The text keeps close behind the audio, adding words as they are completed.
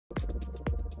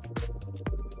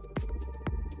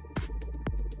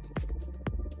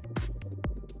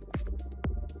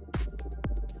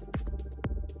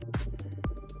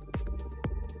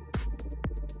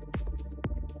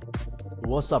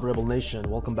What's up, Rebel Nation?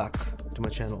 Welcome back to my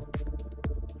channel.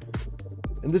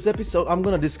 In this episode, I'm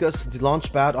gonna discuss the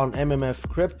Launchpad on MMF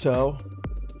Crypto,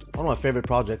 one of my favorite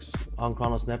projects on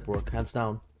Kronos Network, hands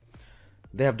down.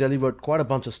 They have delivered quite a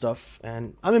bunch of stuff,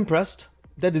 and I'm impressed.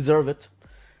 They deserve it.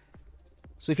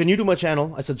 So if you're new to my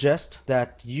channel, I suggest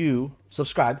that you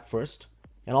subscribe first,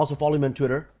 and also follow me on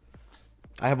Twitter.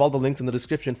 I have all the links in the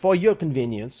description for your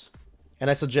convenience. And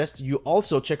I suggest you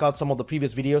also check out some of the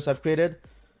previous videos I've created,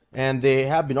 and they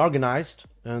have been organized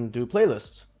into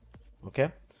playlists.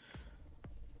 Okay.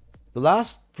 The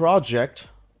last project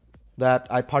that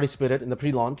I participated in the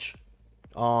pre-launch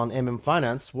on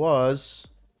MMFinance was,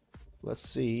 let's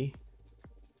see,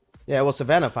 yeah, it was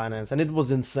MMFinance, and it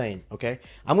was insane. Okay,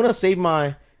 I'm gonna save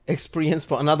my experience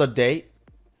for another day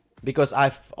because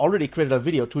I've already created a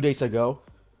video 2 days ago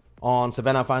on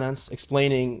MMFinance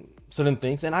explaining certain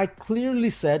things, and I clearly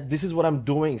said this is what I'm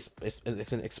doing.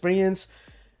 It's an experience,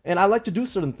 and I like to do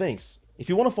certain things. If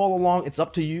you want to follow along, it's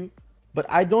up to you, but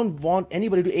I don't want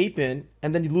anybody to ape in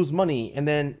and then you lose money and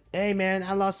then, hey man,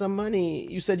 I lost some money.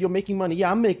 You said you're making money. Yeah,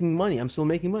 I'm making money. I'm still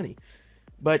making money,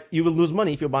 but you will lose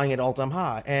money if you're buying at all-time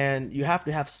high, and you have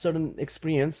to have certain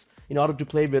experience in order to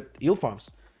play with yield farms.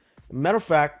 Matter of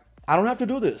fact, I don't have to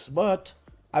do this, but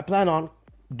I plan on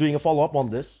doing a follow-up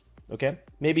on this. Okay,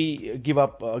 maybe give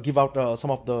out some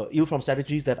of the yield farm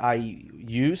strategies that I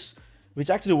use,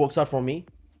 which actually works out for me.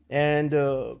 And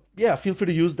yeah, feel free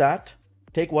to use that.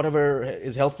 Take whatever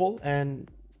is helpful and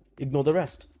ignore the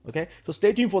rest. Okay, so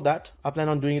stay tuned for that. I plan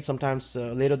on doing it sometimes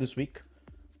later this week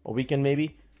or weekend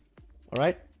maybe. All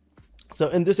right. So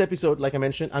in this episode, like I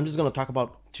mentioned, I'm just going to talk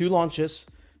about two launches.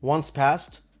 One's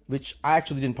past, which I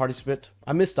actually didn't participate.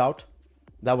 I missed out.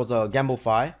 That was a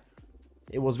GambleFi.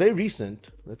 It was very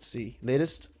recent. Let's see,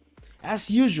 latest. As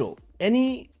usual,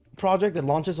 any project that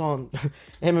launches on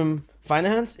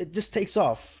MMFinance, it just takes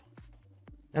off.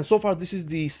 And so far, this is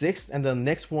the 6th, and the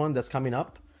next one that's coming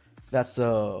up, that's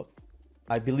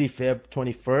I believe Feb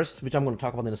 21st, which I'm going to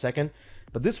talk about in a second.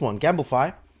 But this one,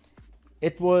 GambleFi,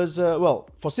 it was well,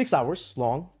 for 6 hours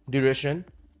long duration,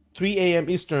 3 a.m.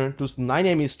 Eastern to 9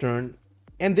 a.m. Eastern,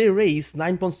 and they raised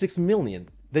 9.6 million.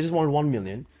 They just wanted 1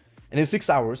 million. And in 6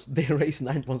 hours, they raised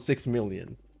 9.6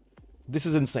 million. This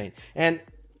is insane. And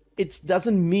it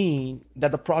doesn't mean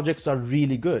that the projects are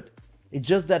really good. It's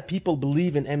just that people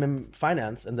believe in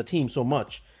MMFinance and the team so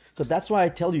much. So that's why I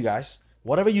tell you guys,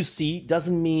 whatever you see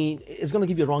doesn't mean it's going to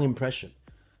give you a wrong impression.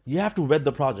 You have to vet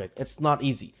the project. It's not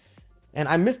easy. And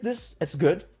I missed this. It's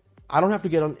good. I don't have to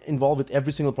get involved with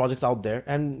every single project out there.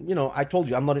 And, you know, I told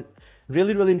you, I'm not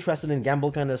really interested in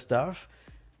gamble kind of stuff.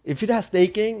 If it has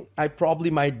staking, I probably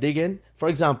might dig in. For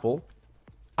example,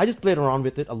 I just played around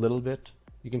with it a little bit.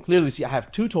 You can clearly see I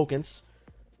have 2 tokens,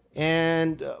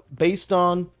 and based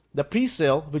on the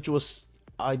pre-sale, which was,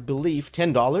 I believe,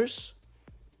 $10.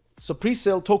 So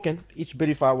pre-sale token, each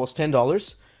Bitify was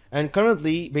 $10, and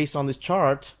currently, based on this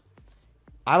chart,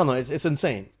 I don't know, it's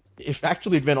insane. If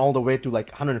actually it went all the way to like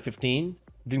 115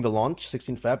 during the launch,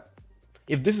 16 Feb,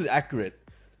 if this is accurate,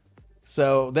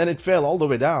 so then it fell all the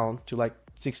way down to like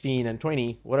 16 and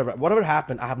 20, whatever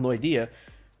happened, I have no idea.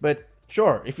 But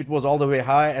sure, if it was all the way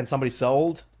high and somebody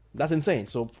sold, that's insane.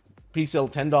 So pre-sale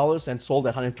 $10 and sold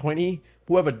at 120,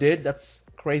 whoever did, that's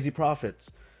crazy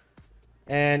profits.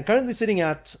 And currently sitting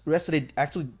at, yesterday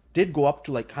actually did go up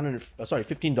to like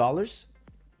 $15,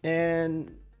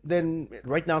 and then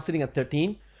right now sitting at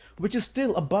 13, which is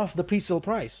still above the pre-sale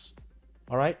price.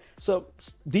 All right, so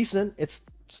decent. It's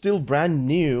still brand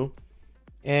new,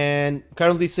 and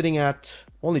currently sitting at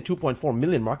only 2.4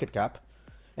 million market cap.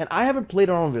 And I haven't played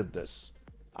around with this.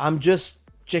 I'm just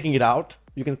checking it out.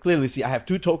 You can clearly see I have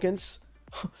 2 tokens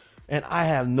and I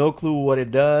have no clue what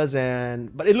it does,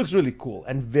 but it looks really cool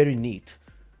and very neat.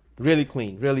 Really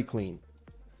clean, really clean.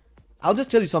 I'll just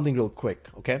tell you something real quick,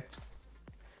 okay?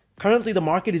 Currently the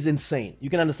market is insane. You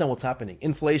can understand what's happening.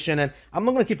 Inflation, and I'm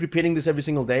not going to keep repeating this every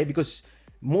single day because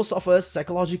most of us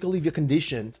psychologically we're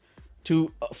conditioned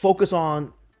to focus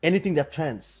on anything that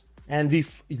trends, and we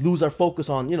lose our focus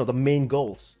on, you know, the main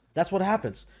goals. That's what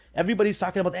happens. Everybody's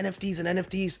talking about NFTs and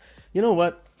NFTs. You know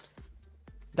what?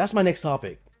 That's my next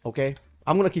topic, okay?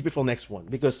 I'm going to keep it for next one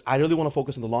because I really want to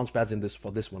focus on the launchpads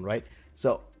for this one, right?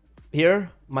 So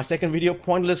here, my second video,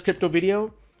 pointless crypto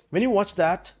video. When you watch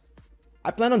that,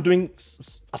 I plan on doing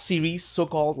a series,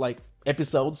 so-called like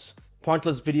episodes,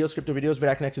 pointless videos, crypto videos, where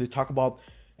I can actually talk about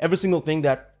every single thing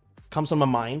that comes on my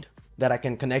mind that I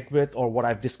can connect with, or what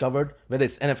I've discovered, whether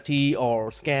it's NFT or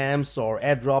scams or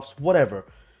airdrops, whatever.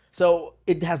 So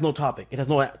it has no topic, it has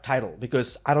no title,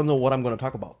 because I don't know what I'm going to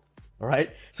talk about. All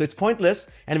right, so it's pointless.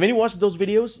 And when you watch those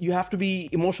videos, you have to be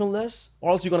emotionless,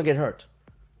 or else you're going to get hurt.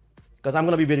 because I'm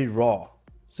gonna be very raw.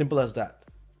 Simple as that.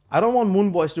 I don't want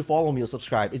moon boys to follow me or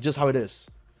subscribe. It's just how it is.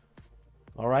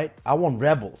 All right. I want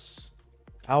rebels.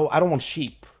 I don't want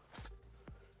sheep.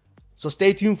 So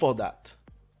stay tuned for that.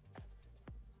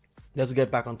 Let's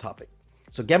get back on topic.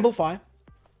 So GambleFi.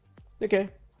 Okay.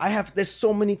 There's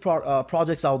so many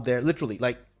projects out there. Literally,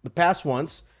 like the past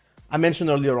ones I mentioned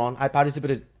earlier on. I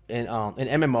participated in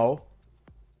MMO,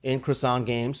 in Croissant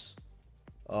Games,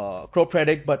 Crow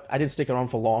Predict, but I didn't stick around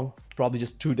for long. Probably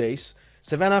just 2 days.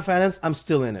 Savannah Finance, I'm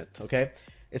still in it. Okay.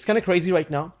 It's kind of crazy right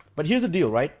now. But here's the deal,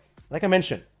 right? Like I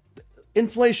mentioned,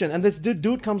 inflation, and this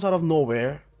dude comes out of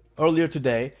nowhere earlier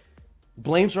today,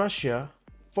 blames Russia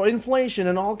for inflation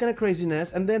and all kind of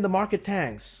craziness, and then the market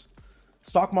tanks.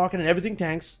 Stock market and everything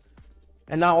tanks,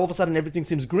 and now all of a sudden everything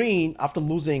seems green after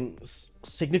losing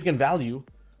significant value,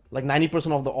 like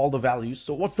 90% of all the values.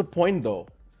 So what's the point though?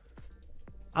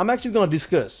 I'm actually gonna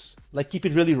discuss, like keep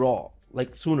it really raw,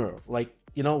 like sooner, like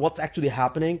what's actually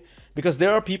happening, because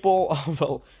there are people,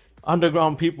 well,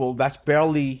 underground people that's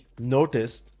barely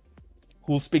noticed,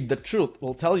 who'll speak the truth,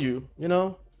 will tell you,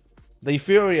 the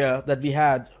euphoria that we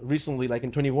had recently, like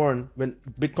in 21, when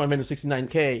Bitcoin went to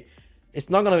 69K, it's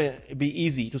not going to be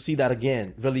easy to see that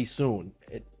again really soon.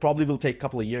 It probably will take a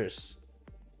couple of years.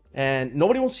 And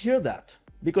nobody wants to hear that,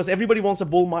 because everybody wants a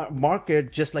bull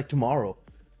market just like tomorrow.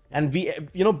 And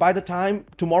by the time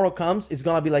tomorrow comes, it's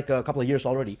going to be like a couple of years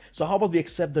already. So how about we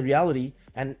accept the reality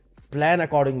and plan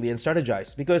accordingly and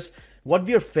strategize? Because what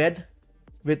we are fed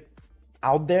with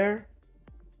out there,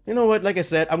 you know what? Like I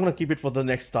said, I'm gonna keep it for the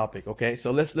next topic. Okay,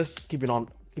 so let's keep on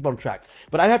track.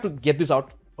 But I have to get this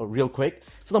out real quick.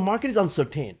 So the market is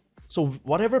uncertain. So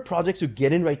whatever projects you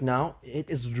get in right now, it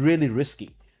is really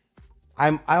risky.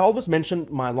 I always mention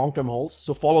my long-term holds,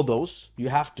 so follow those. You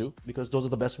have to, because those are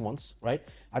the best ones, right?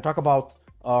 I talk about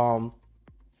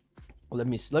let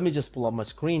me just pull up my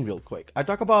screen real quick. I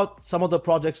talk about some of the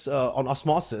projects on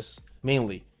Osmosis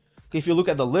mainly. If you look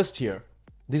at the list here,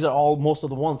 these are all most of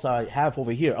the ones I have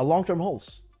over here are long-term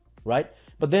holds, right?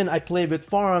 But then I play with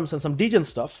farms and some degen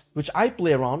stuff, which I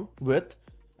play around with,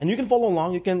 and you can follow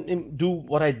along. You can do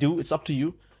what I do. It's up to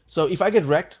you. So if I get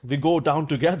wrecked, we go down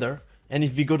together, and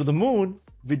if we go to the moon,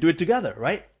 we do it together,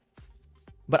 right?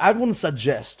 But I wouldn't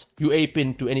suggest you ape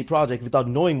into any project without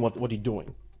knowing what you're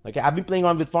doing. Okay, I've been playing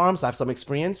around with farms. I have some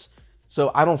experience,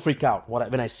 so I don't freak out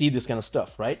when I see this kind of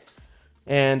stuff, right?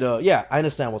 And yeah, I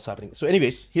understand what's happening. So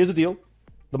anyways, here's the deal.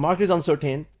 The market is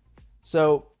uncertain.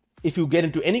 So if you get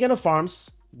into any kind of farms,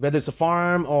 whether it's a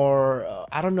farm or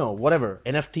I don't know, whatever,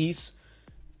 NFTs,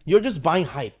 you're just buying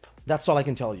hype. That's all I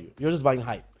can tell you. You're just buying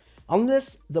hype.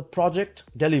 Unless the project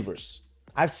delivers.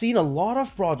 I've seen a lot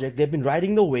of projects, they've been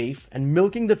riding the wave and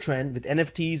milking the trend with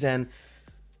NFTs, and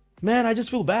man, I just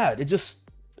feel bad.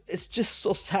 It's just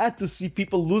so sad to see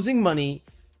people losing money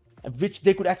which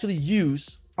they could actually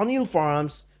use on eel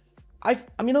farms.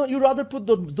 You'd rather put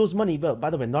those money, well, by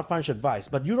the way, not financial advice,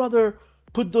 but you'd rather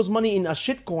put those money in a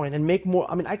shitcoin and make more.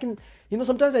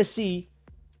 Sometimes I see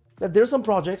that there's some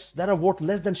projects that are worth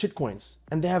less than shitcoins,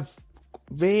 and they have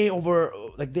they're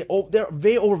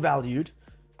way overvalued,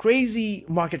 crazy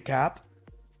market cap,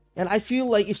 and I feel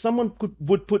like if someone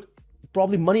would put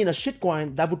probably money in a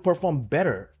shitcoin, that would perform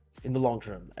better in the long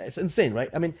term. It's insane, right?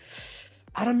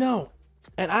 I don't know,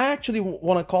 and I actually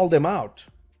want to call them out.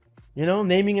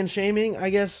 Naming and shaming, I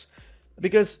guess,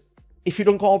 because if you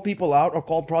don't call people out or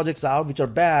call projects out which are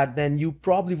bad, then you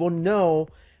probably won't know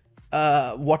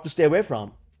what to stay away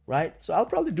from, right? So I'll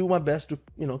probably do my best to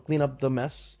clean up the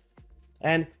mess.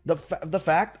 And the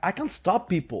fact, I can't stop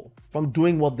people from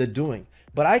doing what they're doing,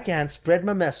 but I can spread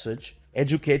my message,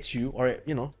 educate you, or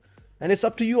and it's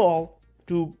up to you all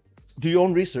to do your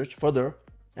own research further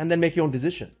and then make your own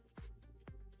decision.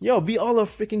 We all are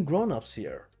freaking grown-ups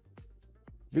here.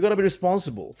 We gotta be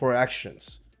responsible for our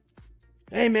actions.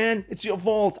 Hey man, it's your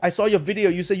fault. I saw your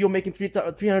video. You said you're making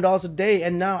 $300 a day,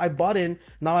 and now I bought in.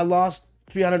 Now I lost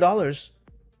 $300.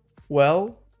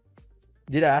 Well,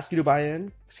 did I ask you to buy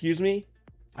in? Excuse me?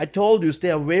 I told you stay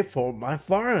away from my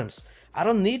farms. I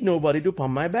don't need nobody to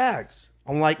pump my bags.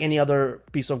 Unlike any other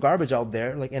piece of garbage out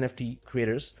there, like NFT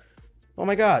creators. Oh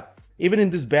my God. Even in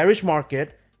this bearish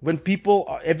market, when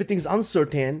everything's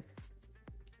uncertain,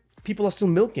 people are still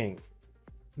milking.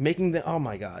 Oh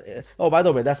my God. Oh, by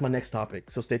the way, that's my next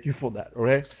topic, so stay tuned for that.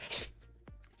 Okay,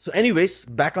 so anyways,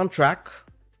 back on track.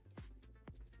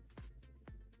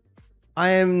 I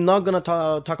am not gonna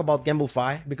talk about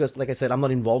GambleFi because, like I said, I'm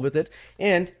not involved with it,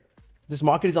 and this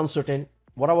market is uncertain.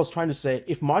 What I was trying to say,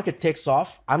 if market takes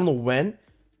off, I don't know when,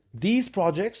 these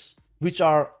projects which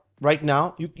are right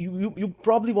now, you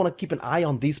probably want to keep an eye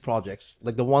on these projects,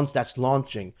 like the ones that's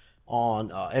launching on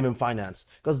MMFinance,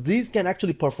 because these can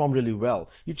actually perform really well.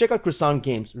 You check out Croissant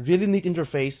Games, really neat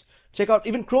interface. Check out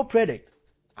even Crow Predict.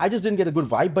 I just didn't get a good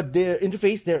vibe, but their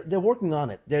interface, they're working on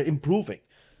it. They're improving.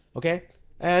 Okay.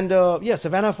 And yeah,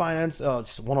 Savannah Finance,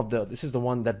 this is the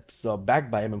one that's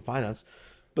backed by MMFinance.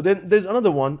 But then there's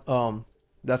another one,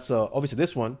 that's obviously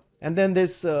this one. And then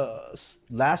there's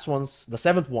last one's, the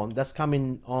seventh one, that's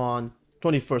coming on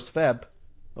 21st Feb,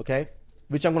 okay?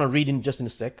 Which I'm going to read in just in a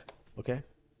sec, okay?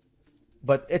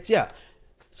 But it's, yeah.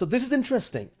 So this is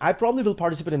interesting. I probably will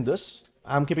participate in this.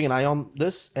 I'm keeping an eye on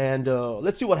this, and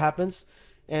let's see what happens.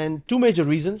 And two major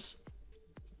reasons.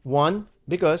 One,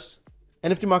 because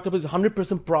NFT marketplace is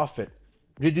 100% profit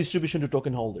redistribution to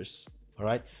token holders. All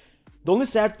right. The only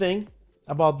sad thing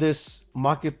about this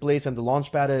marketplace and the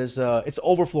Launchpad is it's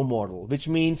overflow model, which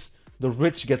means the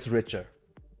rich gets richer.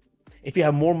 If you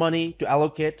have more money to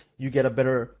allocate, you get a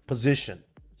better position.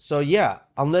 So yeah,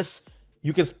 unless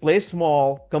you can play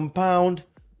small, compound,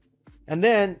 and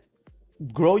then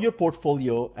grow your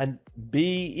portfolio and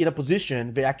be in a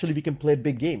position where actually we can play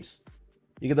big games.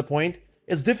 You get the point?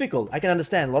 It's difficult. I can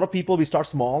understand. A lot of people, we start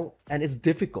small and it's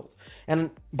difficult. And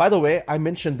by the way, I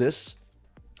mentioned this.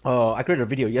 I created a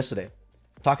video yesterday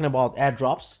talking about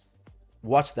airdrops.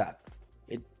 Watch that.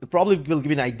 It probably will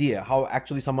give you an idea how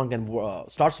actually someone can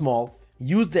start small,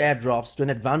 use the airdrops to an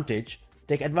advantage,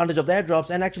 take advantage of the airdrops,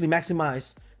 and actually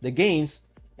maximize the gains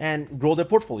and grow their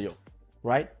portfolio,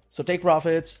 right? So take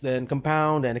profits, then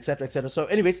compound, and etc. etc. So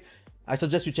anyways, I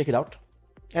suggest you check it out.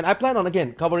 And I plan on,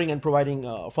 again, covering and providing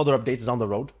further updates down the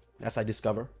road as I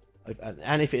discover,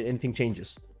 and if anything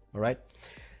changes, all right?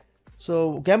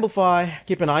 So Gamblify,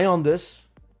 keep an eye on this.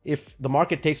 If the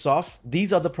market takes off,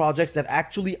 these are the projects that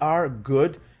actually are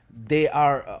good. They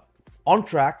are on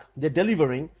track, they're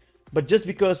delivering, but just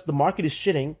because the market is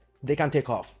shitting, they can't take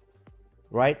off,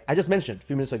 right? I just mentioned a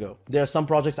few minutes ago, there are some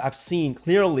projects I've seen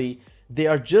clearly, they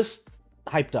are just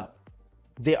hyped up.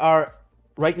 They are,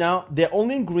 right now, they're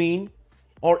only in green,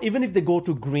 or even if they go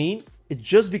to green, it's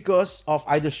just because of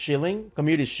either shilling,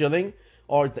 community shilling,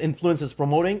 or the influencers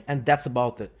promoting, and that's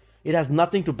about it. It has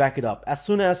nothing to back it up. As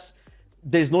soon as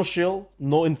there's no shill,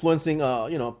 no influencing,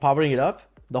 powering it up,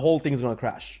 the whole thing's gonna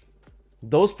crash.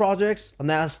 Those projects are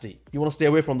nasty. You want to stay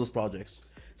away from those projects.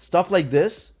 Stuff like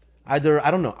this, either,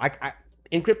 I don't know,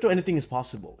 in crypto, anything is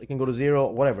possible. It can go to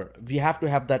zero, whatever. We have to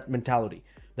have that mentality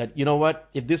that, you know what,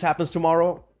 if this happens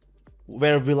tomorrow,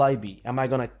 where will I be? Am I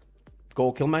gonna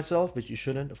go kill myself? Which you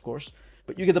shouldn't, of course.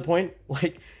 But you get the point.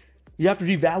 Like, you have to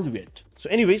reevaluate. So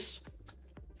anyways,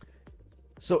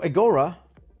 so Agora,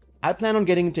 I plan on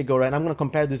getting into Agora, and I'm going to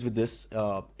compare this with this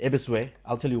Ibisway.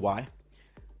 I'll tell you why.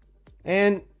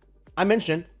 And I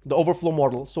mentioned the overflow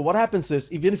model. So what happens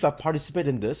is, even if I participate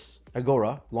in this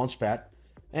Agora Launchpad,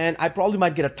 and I probably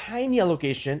might get a tiny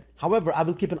allocation, however, I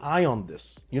will keep an eye on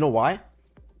this. You know why?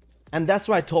 And that's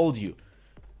why I told you,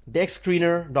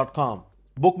 dexscreener.com,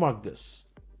 bookmark this.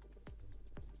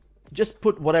 Just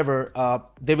put whatever,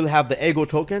 they will have the Ego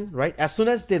token, right? As soon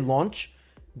as they launch,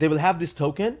 they will have this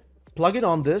token. Plug it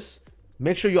on this.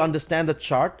 Make sure you understand the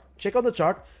chart. Check out the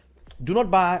chart. Do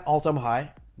not buy all-time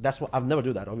high. That's what I've never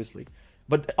do that, obviously.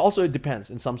 But also it depends.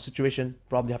 In some situation,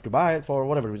 probably have to buy it for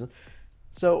whatever reason.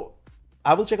 So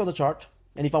I will check out the chart,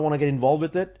 and if I want to get involved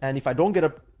with it, and if I don't get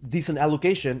a decent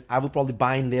allocation, I will probably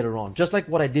buy in later on. Just like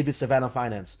what I did with Savannah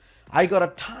Finance. I got a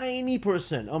tiny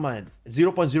percent. Oh man,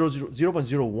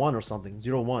 0.01 or something,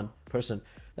 0.1%.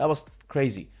 That was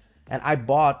crazy. And I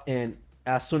bought in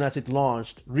as soon as it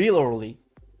launched, real early,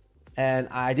 and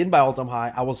I didn't buy all-time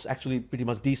high. I was actually pretty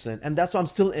much decent, and that's why I'm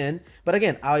still in. But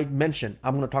again, I mentioned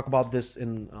I'm going to talk about this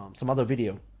in some other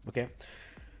video. Okay,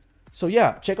 so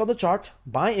yeah, check out the chart,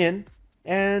 buy in,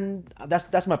 and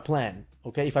that's my plan.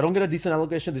 Okay, if I don't get a decent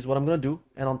allocation, this is what I'm going to do.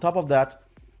 And on top of that,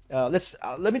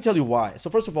 let me tell you why.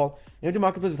 So first of all, NFT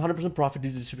marketplace with 100% profit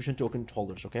distribution to token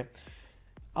holders. Okay,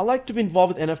 I like to be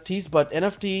involved with NFTs, but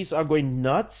NFTs are going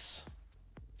nuts.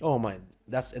 Oh man,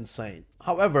 that's insane.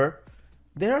 However,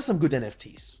 there are some good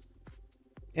NFTs.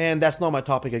 And that's not my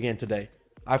topic again today.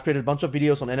 I've created a bunch of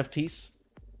videos on NFTs.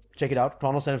 Check it out.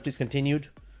 Chronos NFTs continued.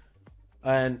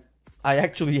 And I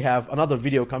actually have another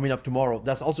video coming up tomorrow.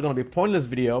 That's also going to be a pointless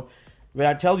video where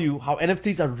I tell you how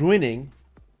NFTs are ruining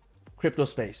crypto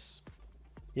space.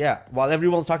 Yeah, while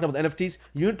everyone's talking about NFTs,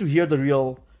 you need to hear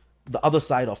the other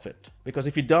side of it. Because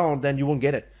if you don't, then you won't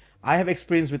get it. I have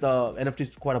experience with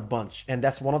NFTs quite a bunch, and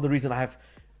that's one of the reasons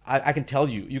I can tell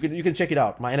you. You can check it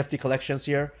out. My NFT collections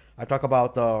here. I talk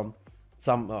about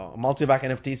some multi-back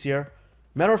NFTs here.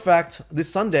 Matter of fact, this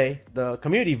Sunday the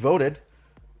community voted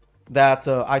that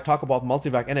I talk about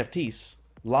multi-back NFTs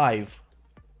live.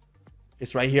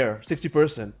 It's right here,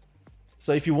 60%.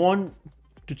 So if you want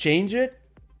to change it,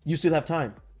 you still have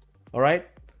time. All right.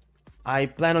 I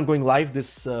plan on going live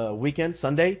this weekend,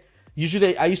 Sunday.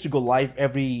 Usually I used to go live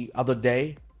every other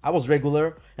day. I was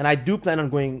regular, and I do plan on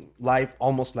going live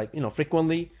almost like,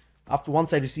 frequently. After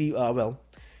once I receive,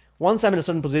 once I'm in a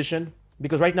certain position,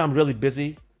 because right now I'm really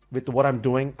busy with what I'm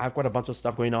doing. I have quite a bunch of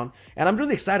stuff going on, and I'm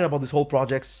really excited about this whole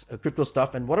project's crypto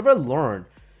stuff and whatever I learn.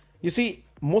 You see,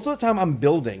 most of the time I'm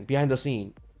building behind the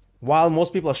scene, while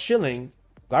most people are shilling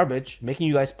garbage, making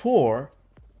you guys poor.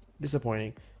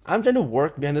 Disappointing. I'm trying to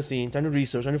work behind the scene, trying to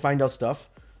research, trying to find out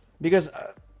stuff, because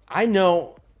I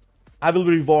know I will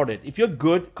be rewarded. If you're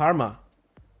good, karma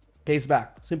pays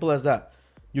back. Simple as that.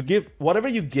 You give whatever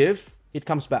you give, it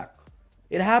comes back.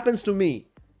 It happens to me,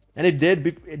 and it did.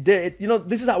 It did.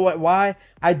 This is why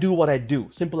I do what I do.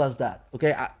 Simple as that.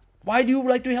 Okay. Why do you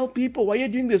like to help people? Why are you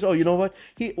doing this? Oh, you know what?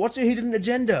 What's your hidden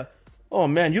agenda? Oh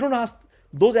man, you don't ask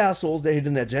those assholes their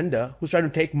hidden agenda who's trying to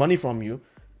take money from you,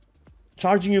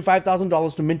 charging you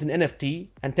 $5,000 to mint an NFT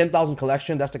and 10,000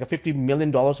 collection. That's like a $50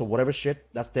 million or whatever shit.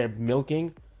 That's their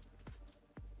milking.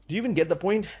 Do you even get the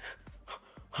point?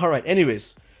 All right.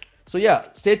 Anyways, so yeah,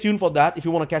 stay tuned for that. If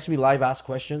you want to catch me live, ask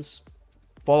questions,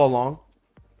 follow along,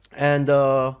 and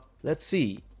let's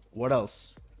see what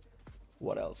else.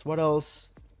 What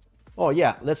else? Oh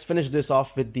yeah, let's finish this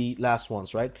off with the last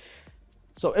ones, right?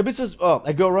 So this is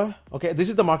Agora. Okay, this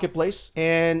is the marketplace,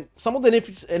 and some of the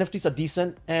NFTs are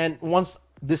decent. And once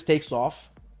this takes off,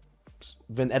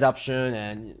 when adoption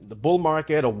and the bull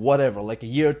market or whatever, like a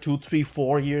year, 2, 3,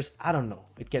 4 years, I don't know.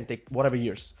 It can take whatever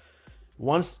years.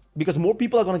 Because more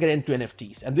people are gonna get into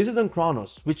NFTs, and this is on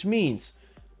Chronos, which means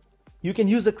you can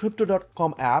use the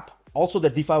Crypto.com app, also the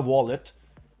DeFi wallet.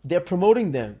 They're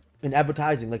promoting them in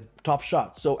advertising, like Top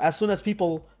Shot. So as soon as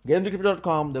people get into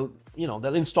Crypto.com,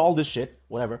 they'll install this shit,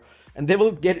 whatever, and they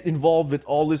will get involved with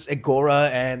all this Agora,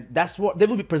 and that's what they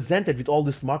will be presented with, all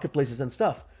these marketplaces and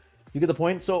stuff. You get the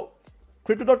point? So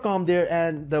Crypto.com there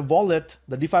and the wallet,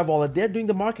 the DeFi wallet, they're doing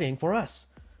the marketing for us.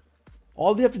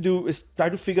 All they have to do is try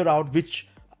to figure out which,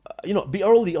 be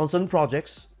early on certain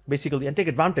projects, basically, and take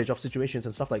advantage of situations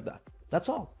and stuff like that. That's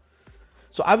all.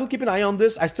 So I will keep an eye on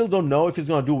this. I still don't know if it's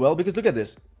going to do well, because look at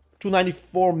this.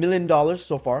 $294 million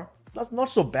so far. That's not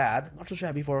so bad, not so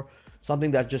shabby for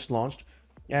something that just launched.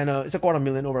 And it's over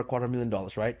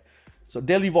 $250,000, right? So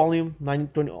daily volume,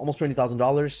 almost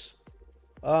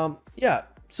 $20,000. Yeah,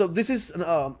 so this is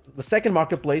the second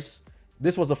marketplace.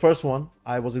 This was the first one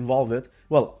I was involved with.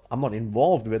 Well, I'm not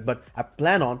involved with, but I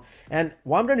plan on. And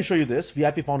why I'm trying to show you this,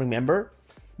 VIP founding member,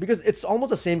 because it's almost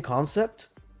the same concept.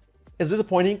 It's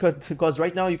disappointing because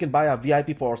right now you can buy a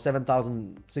VIP for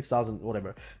 7,000, 6,000,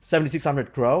 whatever,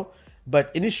 7,600 crow.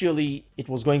 But initially it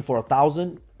was going for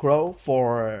 1,000 crow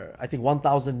for, I think,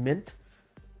 1,000 mint.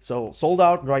 So sold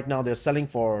out. Right now they're selling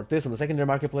for this on the secondary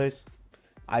marketplace.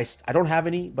 I don't have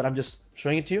any, but I'm just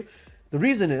showing it to you. The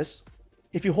reason is,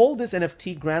 if you hold this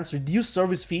NFT, grants reduced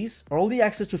service fees, early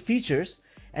access to features,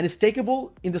 and is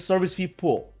stakeable in the service fee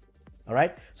pool. All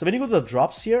right. So when you go to the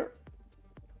drops here,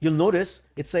 you'll notice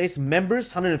it says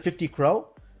members 150 crow,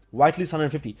 whitelist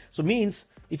 150. So means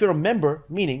if you're a member,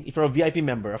 meaning if you're a VIP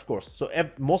member, of course. So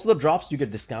most of the drops you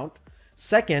get discount.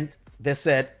 Second, they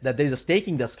said that there is a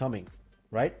staking that's coming,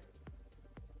 right?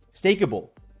 Stakeable,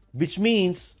 which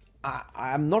means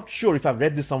I'm not sure if I've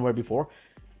read this somewhere before.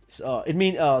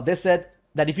 They said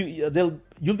that if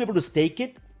you'll be able to stake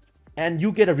it, and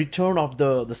you get a return of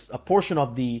a portion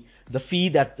of the fee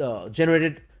that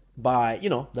generated by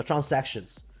the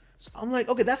transactions. So I'm like,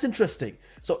 okay, that's interesting.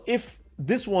 So if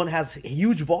this one has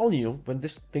huge volume when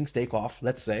this things take off,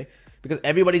 let's say, because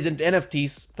everybody's into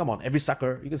NFTs, come on, every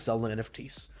sucker, you can sell them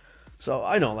NFTs. So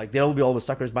I know, like, there will be always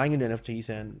suckers buying into NFTs,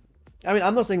 and I mean,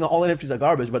 I'm not saying that all NFTs are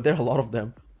garbage, but there are a lot of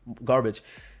them garbage.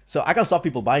 So I can't stop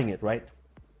people buying it, right?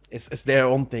 It's their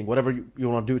own thing. Whatever you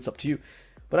want to do, it's up to you.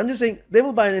 But I'm just saying they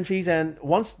will buy NFTs, and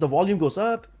once the volume goes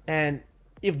up, and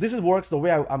if this works the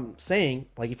way I'm saying,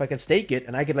 like if I can stake it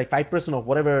and I get like 5% of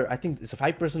whatever, I think it's a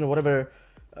 5% or whatever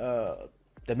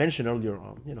they mentioned earlier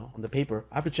on, on the paper.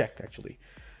 I have to check actually.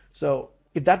 So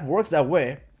if that works that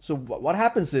way, so what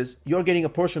happens is you're getting a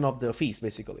portion of the fees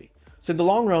basically. So in the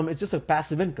long run, it's just a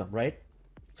passive income, right?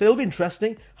 So it'll be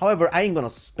interesting. However, I ain't gonna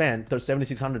spend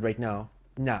 7,600 right now.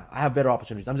 Nah, I have better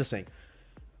opportunities. I'm just saying.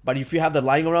 But if you have that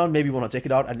lying around, maybe you want to check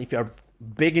it out. And if you're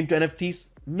big into NFTs,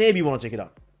 maybe you want to check it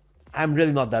out. I'm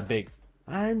really not that big.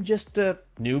 I'm just a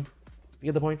noob. You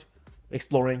get the point?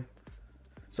 Exploring.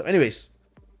 So anyways,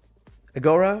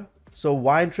 Agora. So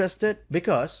why interested?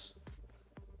 Because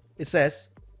it says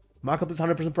markup is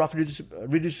 100% profit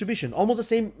redistribution. Almost the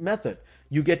same method.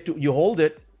 You hold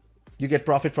it, you get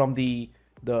profit from the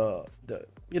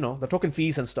the token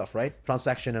fees and stuff, right?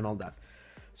 Transaction and all that.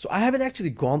 So I haven't actually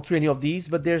gone through any of these,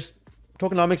 but there's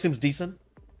tokenomics seems decent.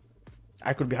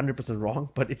 I could be 100% wrong,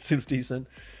 but it seems decent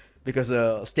because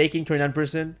staking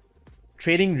 29%,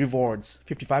 trading rewards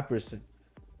 55%.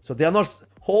 So they are not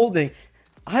holding.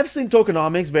 I've seen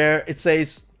tokenomics where it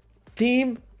says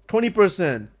team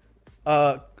 20%,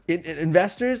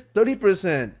 investors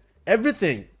 30%,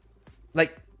 everything.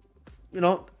 Like,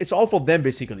 it's all for them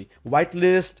basically.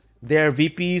 Whitelist, their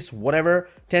VPs, whatever,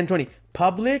 10, 20.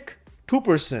 Public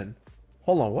 2%.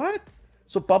 Hold on, what?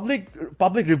 So public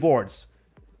rewards,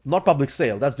 not public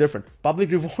sale. That's different.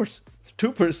 Public rewards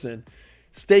 2%.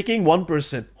 Staking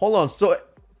 1%. Hold on. So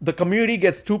the community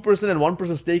gets 2% and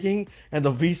 1% staking, and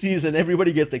the VCs and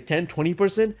everybody gets like 10,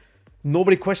 20%.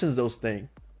 Nobody questions those things.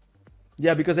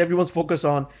 Yeah, because everyone's focused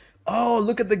on, oh,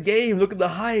 look at the game, look at the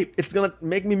hype. It's gonna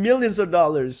make me millions of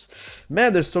dollars.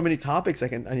 Man, there's so many topics I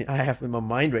have in my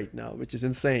mind right now, which is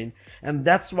insane. And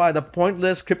that's why the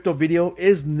pointless crypto video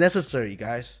is necessary,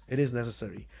 guys. It is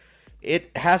necessary.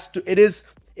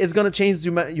 It's gonna change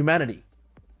humanity.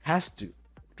 Has to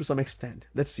some extent.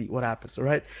 Let's see what happens. All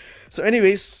right. So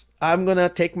anyways, I'm gonna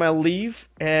take my leave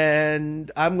and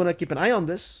I'm gonna keep an eye on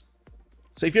this.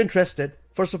 So if you're interested,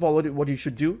 first of all, what you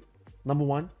should do, number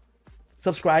one,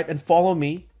 subscribe and follow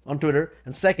me on Twitter,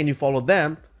 and second, you follow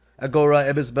them,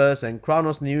 Agora, Ebisbus, and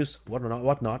Kronos News,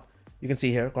 whatnot. You can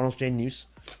see here, Kronos Chain News.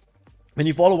 When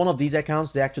you follow one of these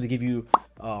accounts, they actually give you,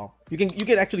 you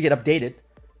can actually get updated.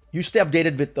 You stay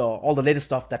updated with all the latest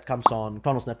stuff that comes on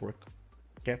Kronos Network.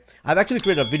 Okay, I've actually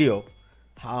created a video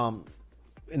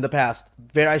in the past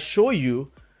where I show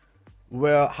you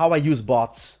how I use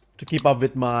bots to keep up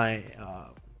with my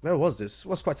where was this? It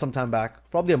was quite some time back,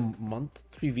 probably a month,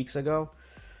 3 weeks ago.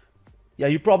 Yeah,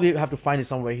 you probably have to find it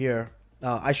somewhere here.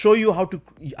 I show you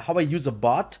how I use a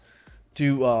bot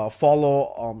to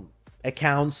follow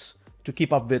accounts to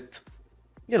keep up with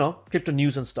crypto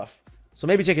news and stuff. So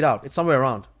maybe check it out. It's somewhere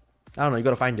around. I don't know. You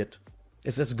gotta find it.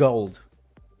 It's just gold.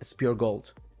 It's pure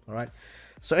gold. All right.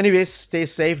 So anyways, stay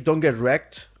safe. Don't get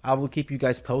wrecked. I will keep you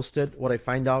guys posted what I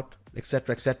find out,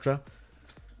 etc., etc.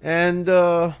 And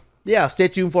yeah, stay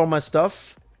tuned for my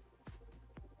stuff.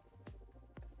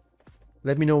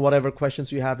 Let me know whatever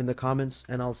questions you have in the comments,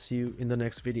 and I'll see you in the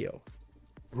next video.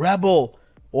 Rebel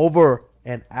over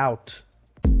and out.